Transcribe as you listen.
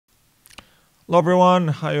Hello everyone,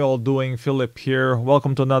 how you all doing? Philip here.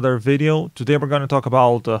 Welcome to another video. Today we're going to talk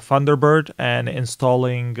about Thunderbird and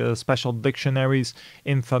installing special dictionaries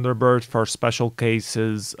in Thunderbird for special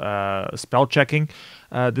cases, spell checking.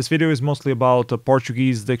 This video is mostly about a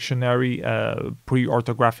Portuguese dictionary,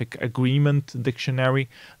 pre-orthographic agreement dictionary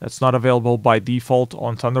that's not available by default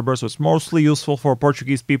on Thunderbird. So it's mostly useful for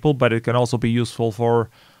Portuguese people, but it can also be useful for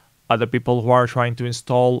other people who are trying to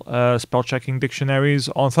install spell checking dictionaries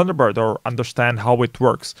on Thunderbird or understand how it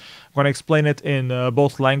works. I'm going to explain it in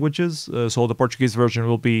both languages, so the Portuguese version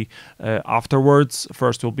will be afterwards.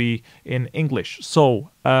 First will be in English.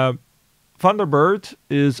 So Thunderbird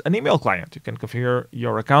is an email client. You can configure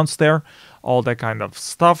your accounts there, all that kind of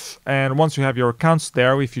stuff. And once you have your accounts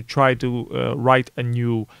there, if you try to write a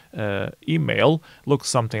new email, looks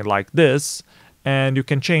something like this, and you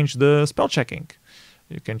can change the spell checking.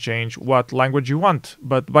 You can change what language you want,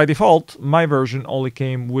 but by default, my version only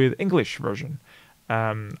came with English version.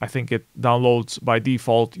 I think it downloads by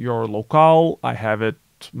default your locale. I have it,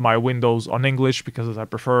 my Windows on English because I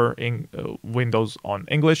prefer Windows on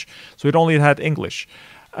English, so it only had English.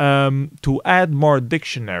 To add more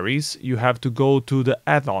dictionaries, you have to go to the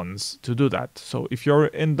add-ons to do that. So if you're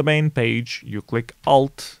in the main page, you click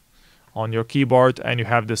Alt on your keyboard and you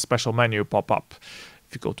have this special menu pop up.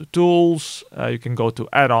 If you go to Tools, you can go to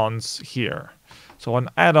Add-ons here. So on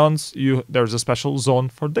Add-ons, there's a special zone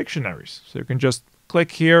for dictionaries. So you can just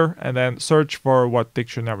click here and then search for what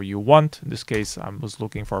dictionary you want. In this case, I was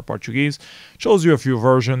looking for Portuguese. Shows you a few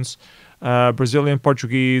versions. Brazilian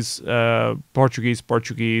Portuguese,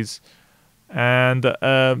 Portuguese, and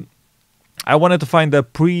I wanted to find the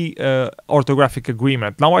pre-orthographic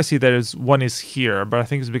agreement. Now I see one is here, but I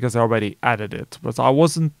think it's because I already added it. But I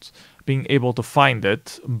wasn't being able to find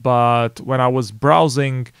it, but when I was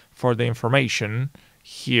browsing for the information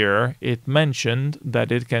here, it mentioned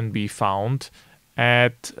that it can be found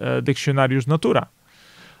at Diccionários Natura,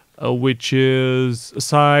 which is a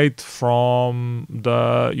site from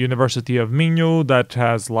the University of Minho that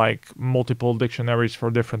has like multiple dictionaries for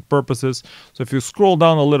different purposes. So if you scroll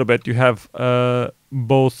down a little bit, you have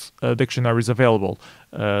both dictionaries available.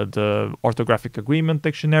 The orthographic agreement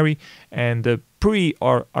dictionary and the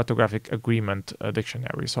pre-orthographic agreement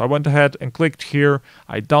dictionary. So I went ahead and clicked here.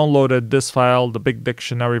 I downloaded this file, the big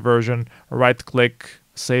dictionary version, right click,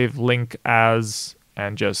 save link as,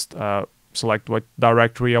 and just select what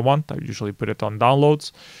directory I want. I usually put it on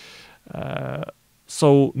downloads.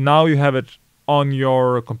 So now you have it on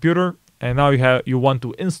your computer, and now you want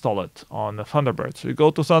to install it on the Thunderbird. So you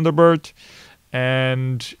go to Thunderbird,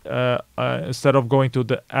 and instead of going to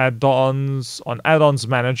the add-ons, on add-ons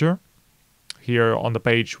manager, here on the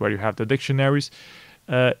page where you have the dictionaries,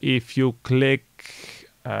 if you click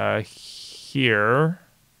here,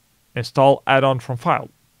 install add-on from file.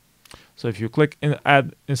 So if you click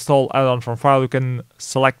install add-on from file, you can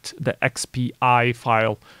select the XPI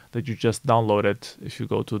file that you just downloaded if you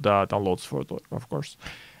go to the downloads folder, of course.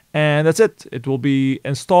 And that's it. It will be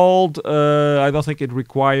installed. I don't think it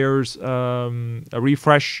requires a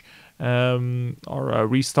refresh or a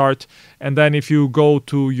restart. And then if you go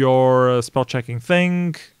to your spell checking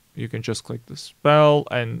thing, you can just click the spell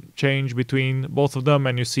and change between both of them.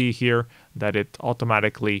 And you see here that it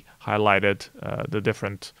automatically highlighted the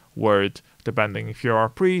different word depending if you are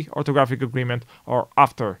pre-orthographic agreement or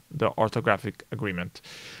after the orthographic agreement.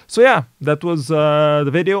 So yeah, that was the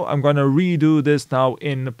video. I'm gonna redo this now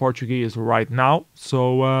in Portuguese right now.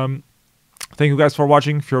 So thank you guys for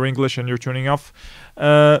watching. If you're English and you're tuning off,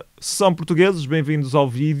 são portugueses, bem-vindos ao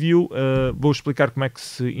vídeo. Vou explicar como é que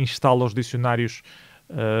se instala os dicionários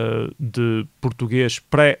de português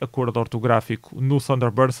pré-acordo ortográfico no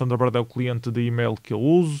Thunderbird. Thunderbird é o cliente de e-mail que eu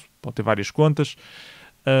uso, pode ter várias contas,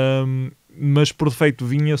 mas por defeito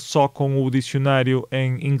vinha só com o dicionário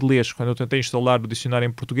em inglês. Quando eu tentei instalar o dicionário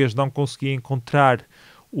em português, não consegui encontrar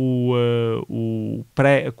o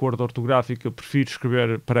pré-acordo ortográfico. Eu prefiro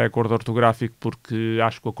escrever pré-acordo ortográfico porque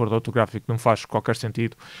acho que o acordo ortográfico não faz qualquer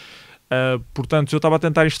sentido. Portanto, eu estava a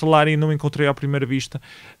tentar instalar e não encontrei à primeira vista.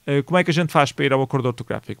 Como é que a gente faz para ir ao acordo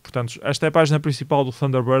ortográfico? Portanto, esta é a página principal do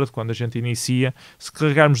Thunderbird, quando a gente inicia. Se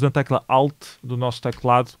carregarmos na tecla Alt do nosso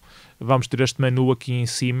teclado, vamos ter este menu aqui em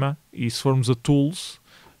cima, e se formos a Tools,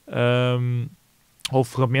 ou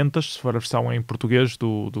ferramentas, se for a versão em português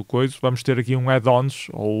do coisa, vamos ter aqui um add-ons,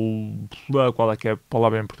 ou qual é que é a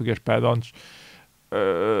palavra em português para add-ons?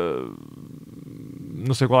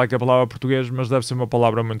 Não sei qual é que é a palavra em português, mas deve ser uma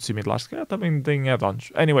palavra muito similar. Se calhar também tem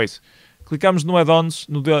add-ons. Anyways, clicamos no add-ons.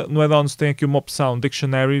 No add-ons tem aqui uma opção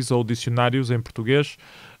Dictionaries ou dicionários em português.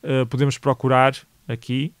 Podemos procurar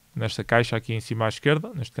aqui, nesta caixa aqui em cima à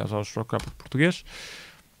esquerda. Neste caso vamos procurar por português.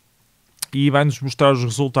 e vai-nos mostrar os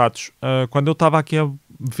resultados. Quando eu estava aqui a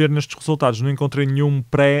ver nestes resultados, não encontrei nenhum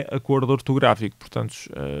pré-acordo ortográfico, portanto,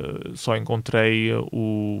 só encontrei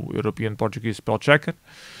o European Portuguese spellchecker,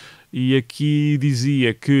 e aqui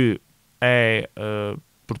dizia que é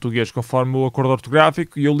português conforme o acordo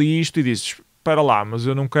ortográfico, e eu li isto e disse, espera lá, mas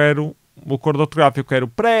eu não quero o acordo ortográfico, quero o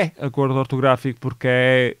pré-acordo ortográfico, porque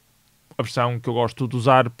é a versão que eu gosto de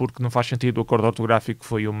usar, porque não faz sentido. O acordo ortográfico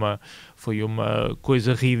foi uma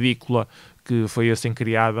coisa ridícula que foi assim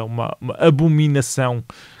criada, uma abominação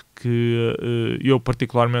que eu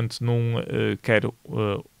particularmente não quero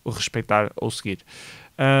respeitar ou seguir.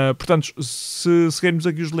 Portanto, se seguirmos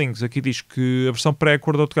aqui os links, aqui diz que a versão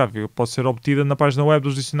pré-acordo ortográfico pode ser obtida na página web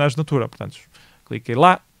dos dicionários de Natura. Portanto, cliquei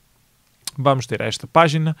lá. Vamos ter esta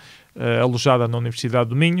página alojada na Universidade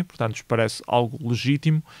do Minho, portanto parece algo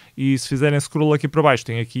legítimo, e se fizerem scroll aqui para baixo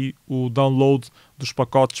tem aqui o download dos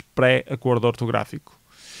pacotes pré-acordo ortográfico.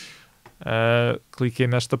 Cliquei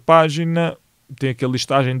nesta página, tem aqui a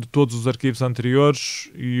listagem de todos os arquivos anteriores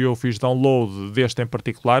e eu fiz download deste em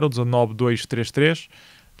particular, o 19233,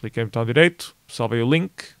 cliquei no botão direito, salvei o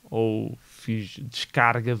link, ou fiz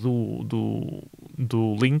descarga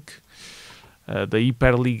do link, da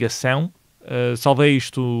hiperligação. Salvei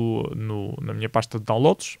isto na minha pasta de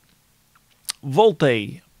downloads,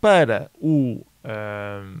 voltei para o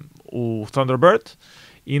Thunderbird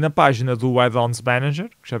e na página do Add-ons Manager,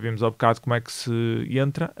 que já vimos há bocado como é que se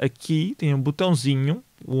entra, aqui tem um botãozinho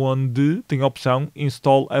onde tem a opção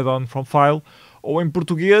Install Add-on from File, ou em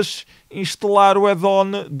português, instalar o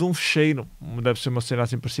add-on de um fecheiro. Deve ser uma cena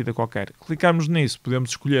assim parecida qualquer. Clicarmos nisso, podemos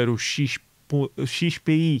escolher o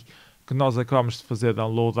XPI que nós acabamos de fazer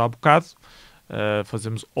download há bocado,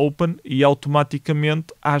 fazemos open e automaticamente,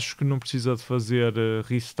 acho que não precisa de fazer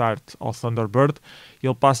restart ao Thunderbird,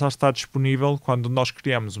 ele passa a estar disponível quando nós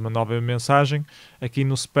criamos uma nova mensagem. Aqui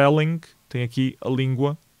no spelling tem aqui a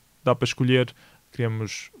língua, dá para escolher,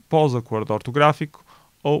 queremos pós-acordo ortográfico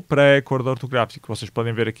ou pré-acordo ortográfico. Vocês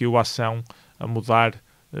podem ver aqui o ação a mudar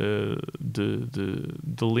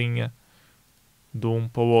de linha de um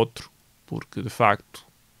para o outro, porque de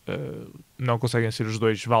facto não conseguem ser os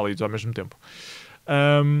dois válidos ao mesmo tempo.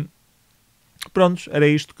 Pronto, era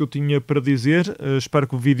isto que eu tinha para dizer. Espero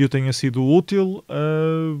que o vídeo tenha sido útil.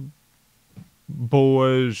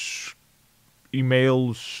 Boas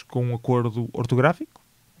e-mails com acordo ortográfico.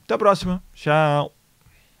 Até a próxima. Tchau.